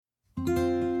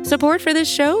Support for this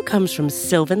show comes from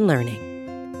Sylvan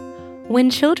Learning. When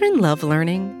children love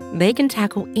learning, they can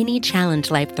tackle any challenge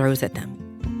life throws at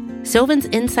them. Sylvan's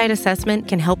Insight Assessment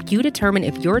can help you determine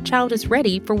if your child is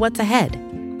ready for what's ahead.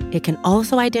 It can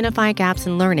also identify gaps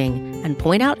in learning and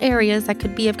point out areas that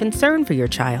could be of concern for your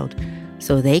child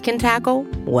so they can tackle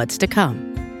what's to come.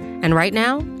 And right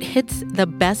now, it's the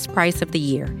best price of the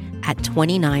year at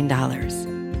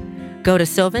 $29. Go to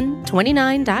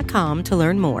sylvan29.com to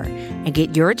learn more and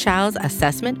get your child's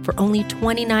assessment for only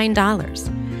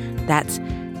 $29. That's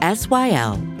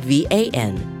SYLVAN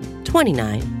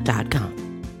 29.com.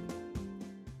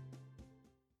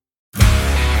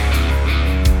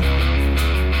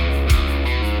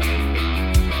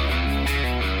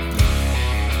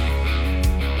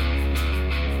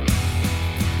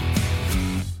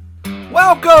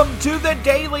 Welcome to the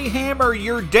Daily Hammer,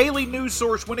 your daily news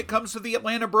source when it comes to the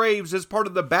Atlanta Braves as part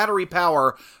of the Battery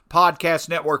Power Podcast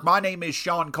Network. My name is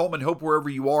Sean Coleman. Hope wherever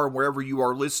you are and wherever you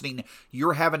are listening,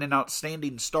 you're having an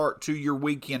outstanding start to your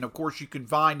weekend. Of course, you can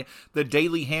find the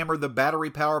Daily Hammer, the Battery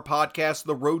Power Podcast,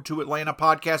 the Road to Atlanta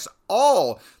Podcast,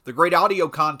 all the great audio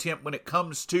content when it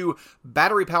comes to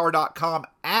batterypower.com,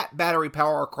 at Battery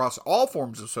Power across all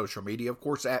forms of social media, of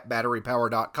course, at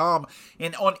batterypower.com,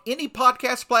 and on any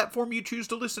podcast platform you choose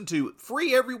to listen to.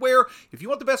 Free everywhere. If you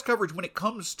want the best coverage when it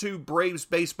comes to Braves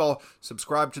baseball,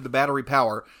 subscribe to the Battery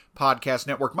Power Podcast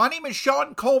Network. My name is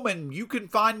Sean Coleman. You can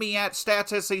find me at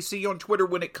StatsSAC on Twitter.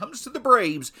 When it comes to the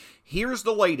Braves, here's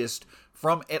the latest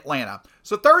from Atlanta.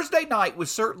 So Thursday night was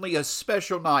certainly a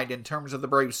special night in terms of the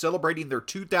Braves celebrating their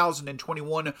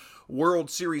 2021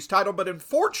 World Series title, but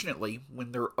unfortunately,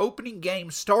 when their opening game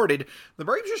started, the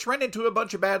Braves just ran into a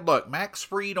bunch of bad luck. Max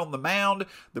Fried on the mound,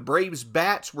 the Braves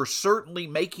bats were certainly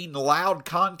making loud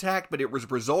contact, but it was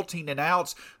resulting in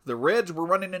outs. The Reds were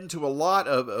running into a lot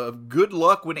of good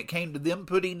luck when it came to them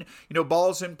putting,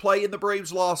 balls in play, and the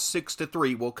Braves lost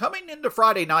 6-3. Well, coming into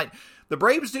Friday night, the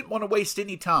Braves didn't want to waste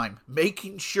any time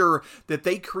making sure that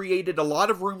they created a lot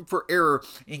of room for error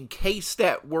in case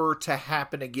that were to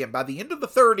happen again. By the end of the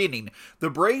third inning, the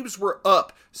Braves were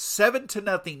up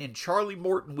 7-0, and Charlie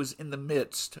Morton was in the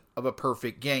midst of a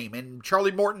perfect game. And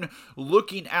Charlie Morton,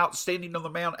 looking outstanding on the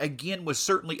mound again, was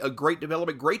certainly a great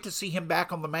development. Great to see him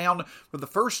back on the mound for the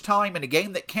first time in a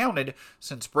game that counted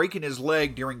since breaking his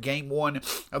leg during Game 1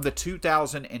 of the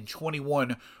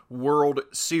 2021 World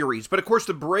Series. But of course,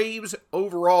 the Braves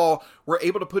overall were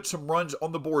able to put some runs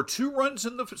on the board. 2 runs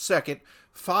in the second,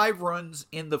 5 runs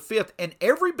in the fifth, and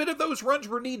every bit of those runs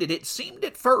were needed. It seemed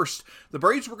at first the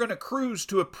Braves were going to cruise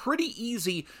to a pretty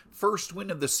easy first win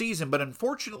of the season, but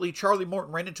unfortunately Charlie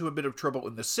Morton ran into a bit of trouble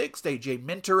in the sixth. A.J.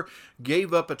 Minter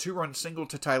gave up a 2-run single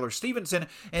to Tyler Stevenson,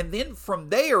 and then from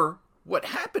there, what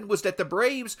happened was that the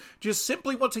Braves just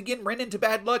simply once again ran into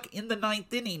bad luck in the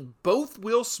ninth inning. Both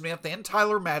Will Smith and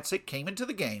Tyler Matzik came into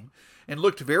the game and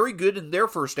looked very good in their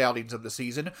first outings of the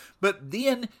season, but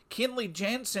then Kenley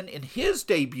Jansen, in his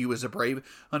debut as a Brave,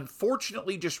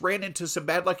 unfortunately just ran into some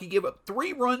bad luck. He gave up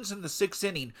 3 runs in the sixth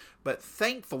inning, but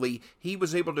thankfully he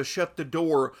was able to shut the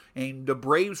door, and the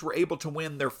Braves were able to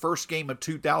win their first game of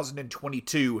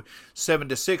 2022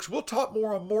 7-6. We'll talk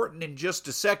more on Morton in just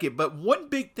a second, but one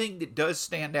big thing that does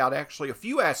stand out, actually a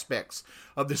few aspects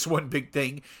of this one big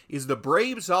thing, is the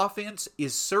Braves offense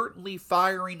is certainly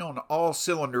firing on all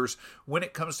cylinders when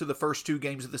it comes to the first 2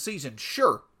 games of the season.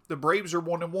 Sure, the Braves are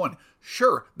 1-1.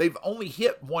 Sure, they've only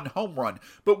hit 1 home run,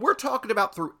 but we're talking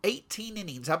about through 18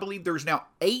 innings. I believe there's now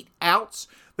 8 outs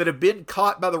that have been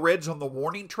caught by the Reds on the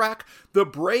warning track. The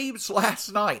Braves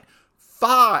last night,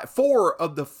 4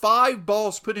 of the 5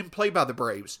 balls put in play by the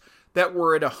Braves that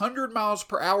were at 100 miles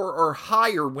per hour or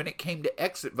higher when it came to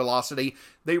exit velocity,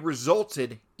 they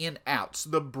resulted in outs.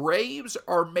 The Braves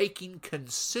are making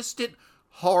consistent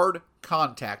hard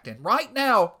contact, and right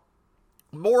now,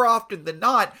 more often than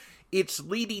not, it's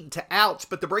leading to outs,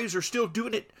 but the Braves are still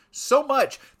doing it so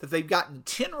much that they've gotten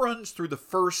 10 runs through the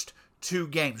first 2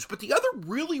 games. But the other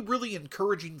really, really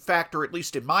encouraging factor, at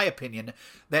least in my opinion,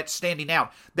 that's standing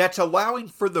out, that's allowing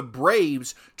for the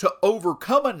Braves to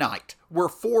overcome a night where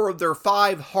 4 of their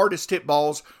 5 hardest hit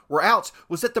balls were outs,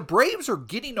 was that the Braves are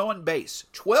getting on base.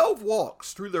 12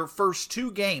 walks through their first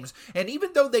 2 games, and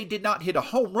even though they did not hit a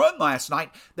home run last night,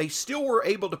 they still were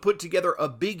able to put together a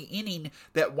big inning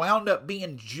that wound up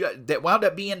being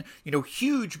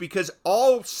huge, because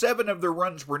all 7 of their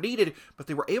runs were needed, but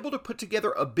they were able to put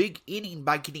together a big inning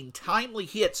by getting timely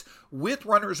hits with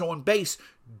runners on base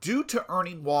due to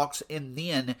earning walks and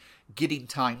then getting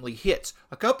timely hits.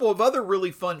 A couple of other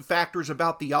really fun factors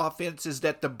about the offense is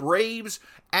that the Braves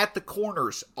at the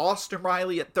corners, Austin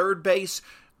Riley at third base,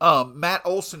 Matt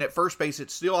Olson at first base,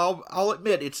 it's still, I'll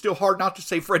admit, it's still hard not to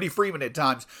say Freddie Freeman at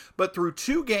times. But through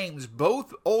 2 games,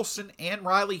 both Olson and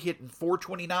Riley hitting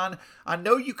 .429. I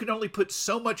know you can only put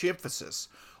so much emphasis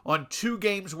on 2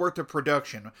 games worth of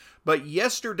production. But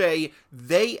yesterday,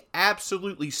 they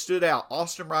absolutely stood out.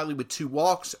 Austin Riley with 2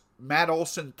 walks. Matt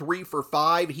Olson 3 for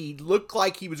 5. He looked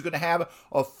like he was going to have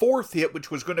a 4th hit, which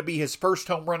was going to be his first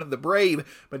home run of the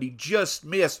Brave, but he just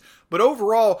missed. But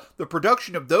overall, the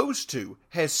production of those 2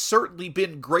 has certainly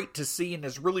been great to see and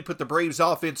has really put the Braves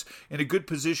offense in a good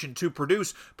position to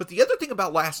produce. But the other thing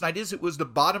about last night is it was the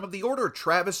bottom of the order.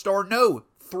 Travis d'Arnaud,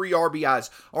 3 RBIs.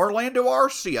 Orlando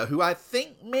Arcia, who I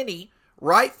think many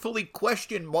rightfully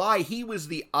questioned why he was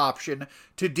the option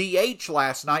to DH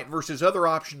last night versus other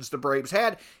options the Braves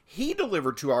had. He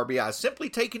delivered 2 RBIs, simply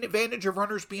taking advantage of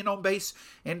runners being on base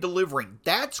and delivering.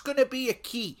 That's going to be a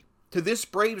key to this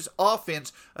Braves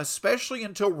offense, especially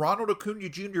until Ronald Acuna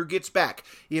Jr. gets back.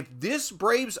 If this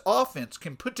Braves offense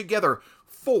can put together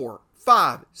 4,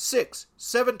 5, 6,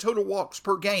 7 total walks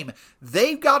per game,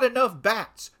 they've got enough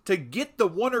bats to get the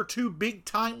 1 or 2 big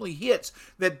timely hits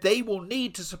that they will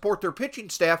need to support their pitching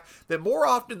staff that more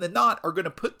often than not are going to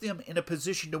put them in a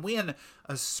position to win,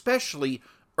 especially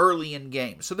early in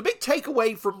games. So the big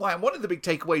takeaway from one of the big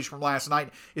takeaways from last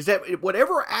night is that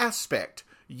whatever aspect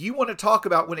you want to talk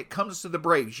about when it comes to the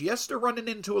Braves, yes, they're running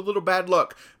into a little bad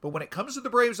luck, but when it comes to the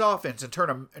Braves offense, in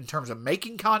terms of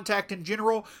making contact in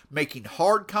general, making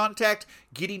hard contact,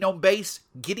 getting on base,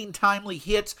 getting timely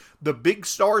hits, the big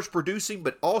stars producing,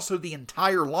 but also the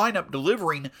entire lineup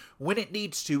delivering when it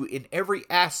needs to in every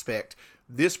aspect,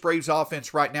 this Braves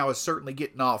offense right now is certainly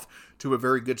getting off to a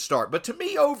very good start. But to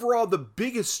me, overall, the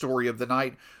biggest story of the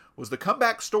night was the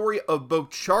comeback story of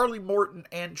both Charlie Morton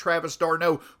and Travis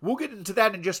d'Arnaud. We'll get into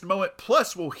that in just a moment.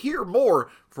 Plus, we'll hear more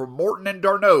from Morton and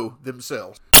d'Arnaud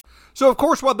themselves. So, of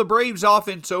course, while the Braves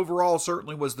offense overall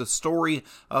certainly was the story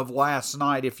of last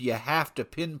night, if you have to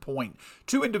pinpoint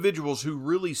 2 individuals who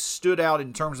really stood out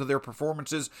in terms of their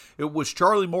performances, it was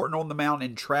Charlie Morton on the mound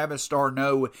and Travis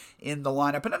d'Arnaud in the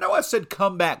lineup. And I know I said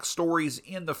comeback stories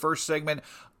in the first segment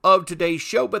of today's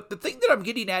show, but the thing that I'm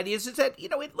getting at is that,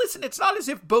 listen, it's not as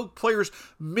if both players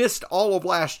missed all of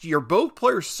last year. Both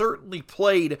players certainly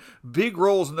played big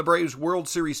roles in the Braves World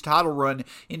Series title run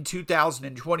in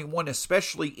 2021,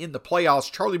 especially in the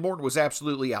playoffs. Charlie Morton was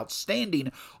absolutely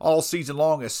outstanding all season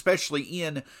long, especially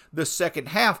in the second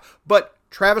half, but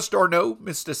Travis d'Arnaud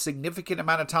missed a significant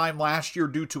amount of time last year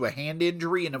due to a hand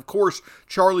injury, and of course,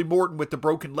 Charlie Morton with the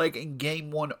broken leg in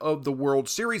Game 1 of the World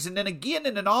Series, and then again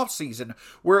in an offseason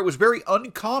where it was very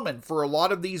uncommon for a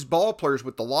lot of these ball players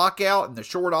with the lockout and the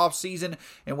short offseason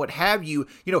and what have you,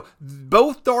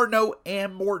 both d'Arnaud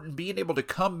and Morton being able to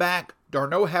come back,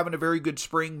 d'Arnaud having a very good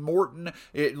spring, Morton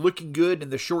looking good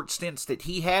in the short stints that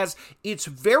he has. It's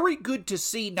very good to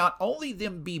see not only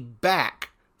them be back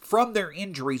from their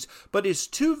injuries, but as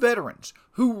 2 veterans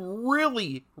who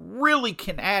really, really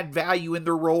can add value in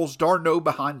their roles. d'Arnaud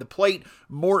behind the plate,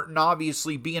 Morton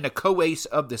obviously being a co-ace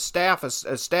of the staff, a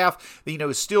staff that,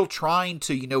 is still trying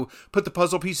to, put the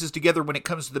puzzle pieces together when it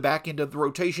comes to the back end of the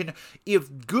rotation.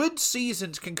 If good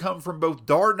seasons can come from both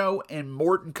d'Arnaud and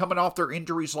Morton coming off their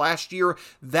injuries last year,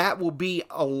 that will be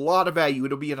a lot of value.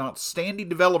 It'll be an outstanding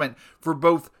development for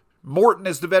both Morton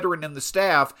as the veteran in the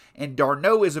staff and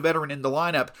d'Arnaud as a veteran in the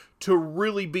lineup to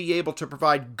really be able to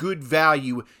provide good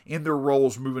value in their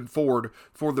roles moving forward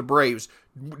for the Braves.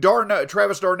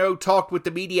 Travis d'Arnaud talked with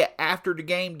the media after the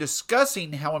game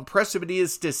discussing how impressive it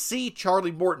is to see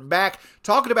Charlie Morton back,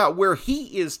 talking about where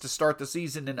he is to start the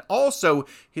season and also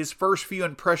his first few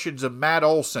impressions of Matt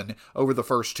Olson over the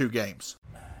first 2 games.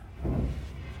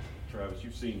 Travis,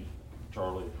 you've seen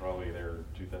Charlie probably there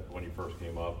when he first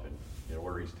came up and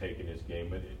where he's taken his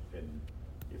game, and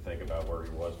you think about where he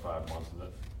was 5 months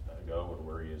ago and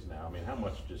where he is now. I mean, how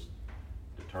much just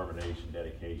determination,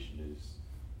 dedication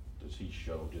does he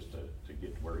show just to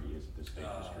get to where he is at this stage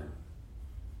of his career?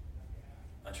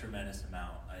 A tremendous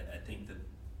amount. I think that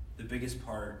the biggest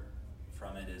part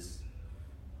from it is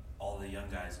all the young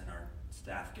guys in our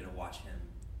staff get to watch him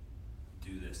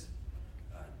do this.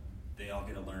 They all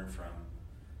get to learn from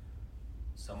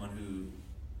someone who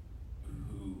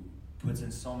puts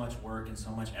in so much work and so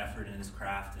much effort in his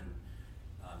craft and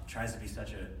tries to be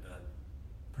such a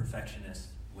perfectionist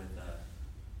with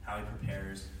how he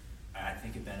prepares. I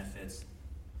think it benefits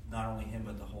not only him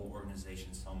but the whole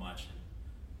organization so much,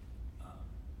 and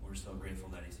we're so grateful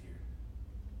that he's here.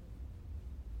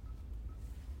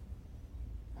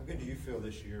 How good do you feel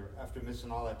this year after missing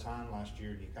all that time last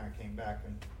year? You kind of came back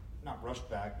and not rushed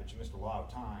back, but you missed a lot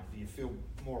of time. Do you feel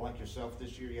more like yourself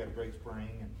this year? You had a great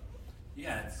spring.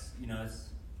 Yeah, it's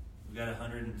we got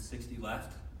 160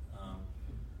 left.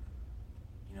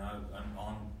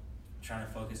 I'm trying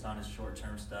to focus on his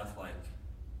short-term stuff, like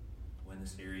win the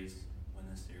series.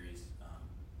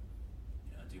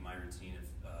 Do my routine of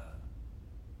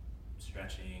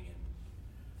stretching and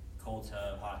cold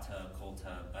tub, hot tub, cold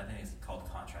tub. I think it's called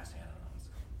contrasting. I don't know what it's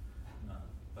called.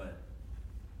 But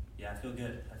yeah, I feel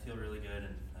good. I feel really good,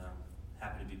 and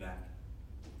happy to be back.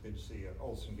 Good to see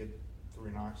Olsen get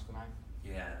 3 knocks tonight.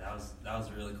 Yeah, that was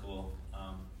really cool.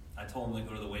 I told him to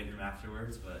go to the weight room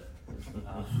afterwards, but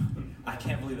I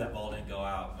can't believe that ball didn't go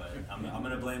out. But I'm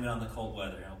going to blame it on the cold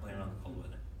weather. I'll blame it on the cold weather.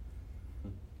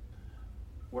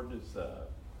 Where does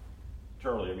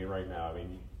Charlie? I mean, right now,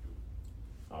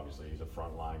 obviously he's a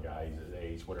frontline guy. He's an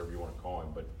ace, whatever you want to call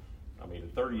him. But I mean,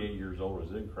 at 38 years old,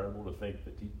 is it incredible to think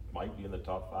that he might be in the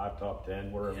top 5, top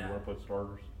 10, wherever you want to put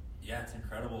starters? Yeah, it's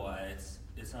incredible. It's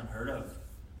unheard of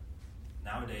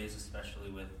nowadays, especially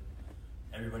with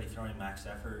everybody throwing max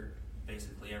effort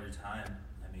basically every time.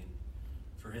 I mean,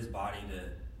 for his body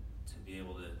to be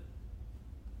able to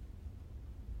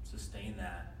sustain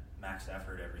that max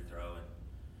effort every throw, and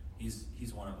he's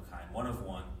one of a kind, one of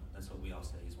one. That's what we all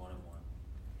say. He's one of one.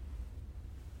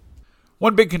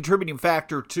 One big contributing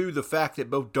factor to the fact that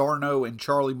both Darno and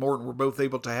Charlie Morton were both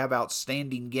able to have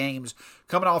outstanding games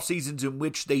coming off seasons in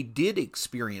which they did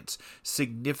experience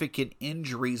significant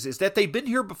injuries is that they've been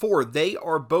here before. They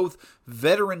are both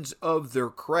veterans of their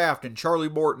craft, and Charlie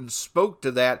Morton spoke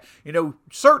to that.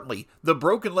 Certainly the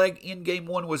broken leg in Game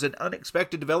 1 was an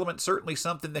unexpected development, certainly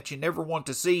something that you never want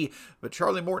to see, but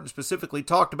Charlie Morton specifically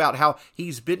talked about how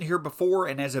he's been here before,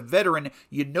 and as a veteran,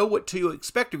 you know what to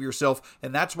expect of yourself,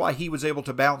 and that's why he was able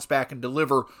to bounce back and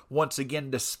deliver once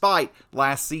again despite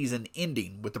last season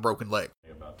ending with the broken leg.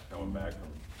 About coming back from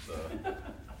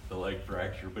the leg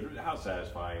fracture, but how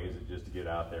satisfying is it just to get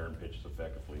out there and pitch as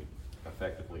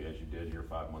effectively as you did here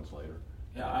 5 months later?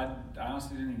 Yeah, I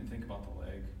honestly didn't even think about the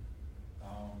leg.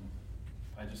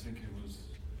 I just think it was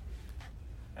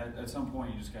at some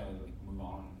point you just gotta move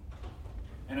on.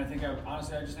 And I think I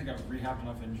just think I've rehabbed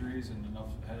enough injuries and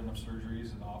had enough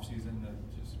surgeries in the off season that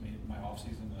just made my off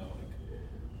season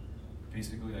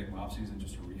basically my off season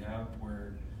just a rehab,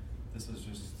 where this is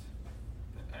just,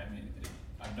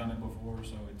 I've done it before,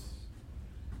 so it's,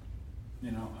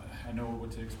 I know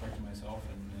what to expect of myself,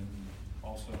 and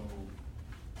also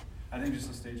I think just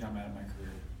the stage I'm at in my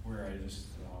career, where I just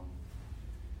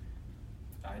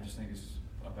think it's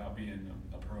about being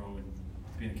a pro and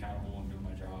being accountable and doing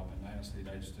my job, and honestly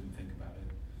I just didn't think about it.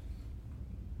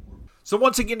 So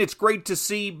once again, it's great to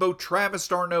see both Travis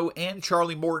d'Arnaud and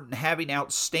Charlie Morton having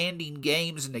outstanding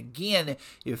games. And again,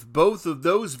 if both of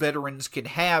those veterans can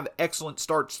have excellent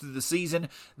starts to the season,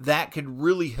 that could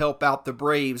really help out the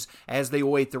Braves as they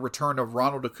await the return of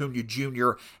Ronald Acuna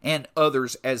Jr. and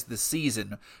others as the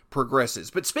season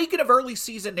progresses. But speaking of early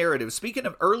season narrative, speaking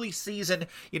of early season,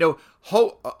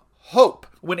 hope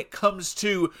when it comes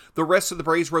to the rest of the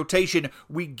Braves rotation,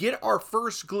 we get our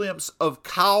first glimpse of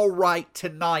Kyle Wright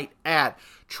tonight at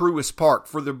Truist Park.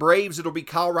 For the Braves, it'll be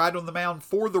Kyle Wright on the mound.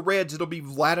 For the Reds, it'll be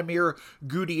Vladimir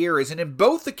Gutierrez. And in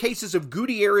both the cases of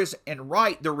Gutierrez and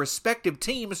Wright, their respective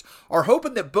teams are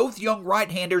hoping that both young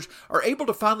right-handers are able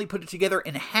to finally put it together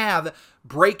and have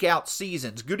breakout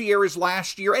seasons. Gutierrez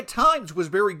last year at times was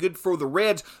very good for the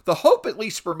Reds. The hope, at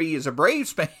least for me as a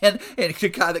Braves fan and a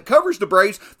guy that covers the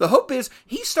Braves, the hope is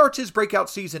he starts his breakout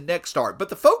season next start. But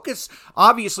the focus,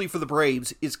 obviously, for the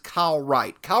Braves is Kyle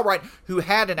Wright. Kyle Wright, who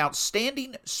had an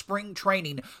outstanding spring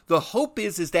training. The hope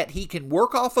is that he can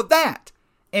work off of that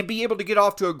and be able to get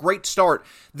off to a great start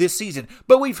this season.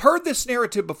 But we've heard this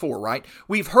narrative before, right?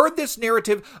 We've heard this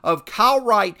narrative of Kyle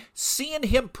Wright, seeing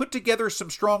him put together some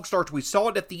strong starts. We saw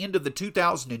it at the end of the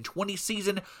 2020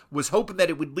 season, was hoping that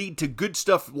it would lead to good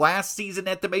stuff last season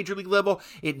at the major league level.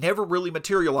 It never really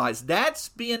materialized. That's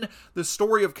been the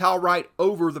story of Kyle Wright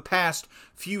over the past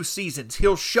few seasons.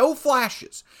 He'll show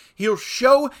flashes. He'll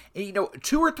show,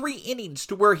 2 or 3 innings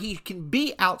to where he can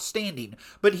be outstanding,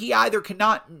 but he either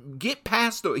cannot get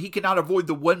past he cannot avoid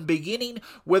the one big inning,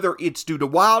 whether it's due to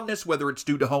wildness, whether it's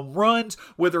due to home runs,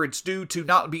 whether it's due to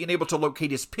not being able to locate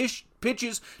his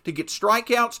pitches to get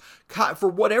strikeouts. For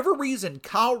whatever reason,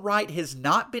 Kyle Wright has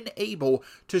not been able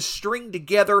to string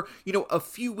together, a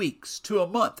few weeks to a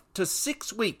month to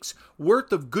 6 weeks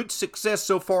worth of good success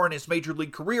so far in his major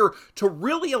league career to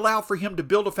really allow for him to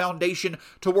build a foundation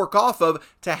to work off of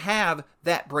to have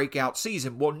that breakout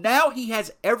season. Well, now he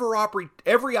has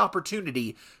every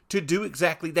opportunity to do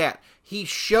exactly that. He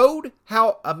showed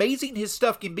how amazing his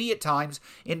stuff can be at times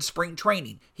in spring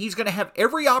training. He's going to have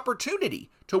every opportunity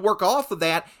to work off of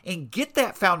that and get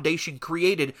that foundation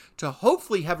created to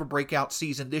hopefully have a breakout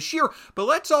season this year. But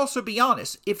let's also be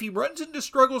honest, if he runs into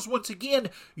struggles once again,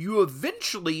 you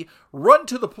eventually run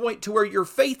to the point to where your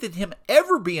faith in him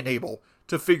ever being able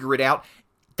to figure it out,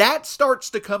 that starts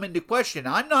to come into question.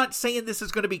 I'm not saying this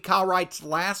is going to be Kyle Wright's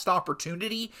last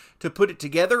opportunity to put it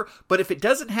together, but if it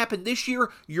doesn't happen this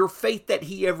year, your faith that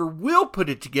he ever will put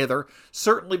it together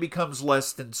certainly becomes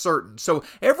less than certain. So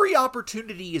every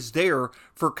opportunity is there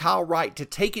for Kyle Wright to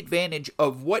take advantage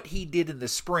of what he did in the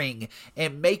spring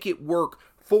and make it work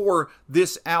for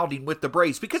this outing with the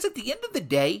Braves. Because at the end of the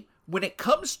day, when it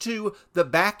comes to the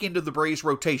back end of the Braves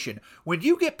rotation, when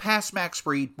you get past Max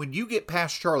Fried, when you get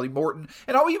past Charlie Morton,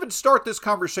 and I'll even start this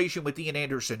conversation with Ian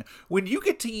Anderson, when you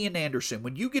get to Ian Anderson,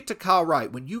 when you get to Kyle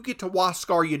Wright, when you get to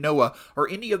Huascar Yanoa, or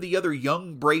any of the other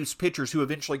young Braves pitchers who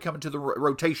eventually come into the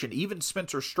rotation, even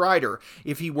Spencer Strider,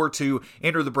 if he were to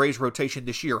enter the Braves rotation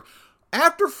this year,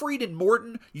 after Fried and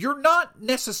Morton, you're not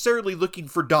necessarily looking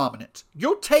for dominance.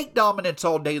 You'll take dominance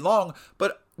all day long,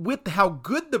 but with how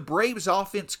good the Braves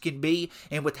offense can be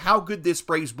and with how good this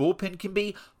Braves bullpen can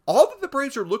be, all that the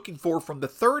Braves are looking for from the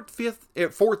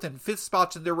fourth, and fifth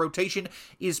spots in their rotation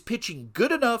is pitching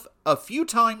good enough a few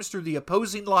times through the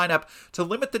opposing lineup to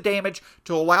limit the damage,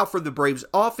 to allow for the Braves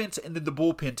offense and then the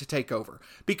bullpen to take over.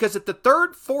 Because at the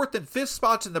third, fourth, and fifth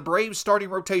spots in the Braves starting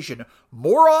rotation,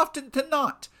 more often than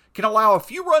not, can allow a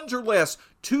few runs or less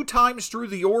 2 times through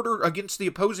the order against the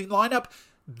opposing lineup,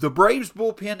 the Braves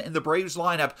bullpen and the Braves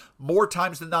lineup, more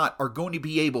times than not, are going to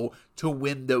be able to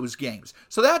win those games.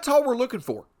 So that's all we're looking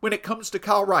for when it comes to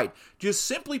Kyle Wright. Just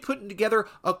simply putting together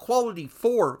a quality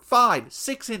 4, 5,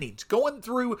 6 innings, going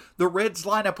through the Reds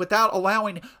lineup without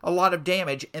allowing a lot of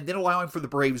damage, and then allowing for the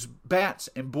Braves bats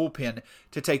and bullpen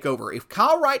to take over. If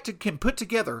Kyle Wright can put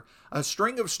together a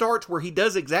string of starts where he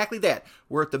does exactly that,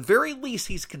 where at the very least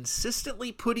he's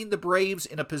consistently putting the Braves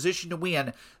in a position to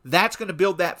win, that's going to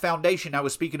build that foundation I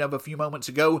was speaking of a few moments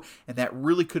ago, and that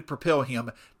really could propel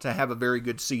him to have a very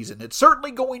good season. It's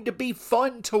certainly going to be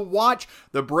fun to watch.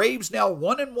 The Braves now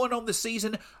 1-1 on the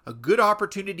season, a good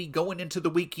opportunity going into the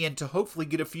weekend to hopefully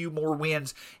get a few more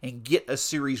wins and get a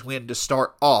series win to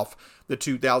start off the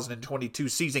 2022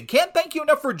 season. Can't thank you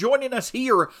enough for joining us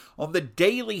here on the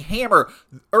Daily Hammer.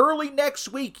 Early next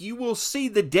week, you will see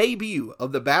the debut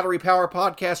of the Battery Power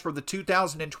podcast for the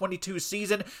 2022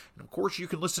 season. And of course, you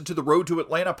can listen to the Road to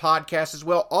Atlanta podcast as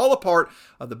well, all a part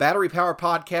of the Battery Power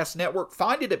Podcast Network.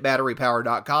 Find it at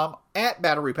batterypower.com, at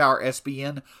Battery Power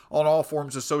SBN on all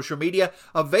forms of social media.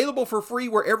 Available for free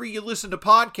wherever you listen to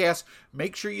podcasts.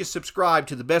 Make sure you subscribe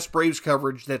to the best Braves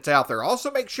coverage that's out there. Also,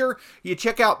 make sure you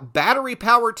check out Battery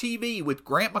Power TV with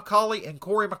Grant McCauley and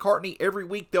Corey McCartney. Every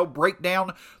week they'll break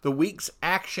down the week's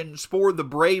actions for the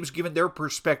Braves, giving their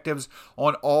perspectives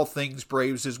on all things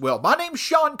Braves as well. My name's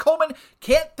Sean Coleman.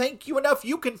 Can't thank you enough.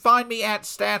 You can find me at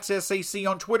StatsSAC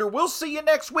on Twitter. We'll see you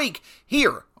next week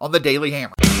here on the Daily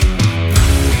Hammer.